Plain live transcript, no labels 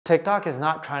TikTok is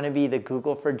not trying to be the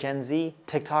Google for Gen Z.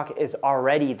 TikTok is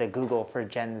already the Google for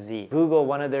Gen Z. Google,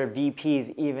 one of their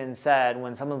VPs even said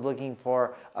when someone's looking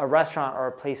for a restaurant or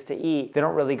a place to eat, they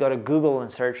don't really go to Google and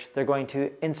search, they're going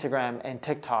to Instagram and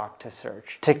TikTok to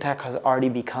search. TikTok has already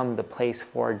become the place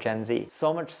for Gen Z.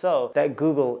 So much so that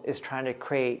Google is trying to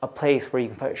create a place where you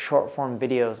can put short form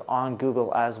videos on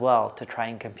Google as well to try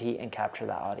and compete and capture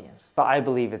that audience. But I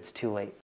believe it's too late.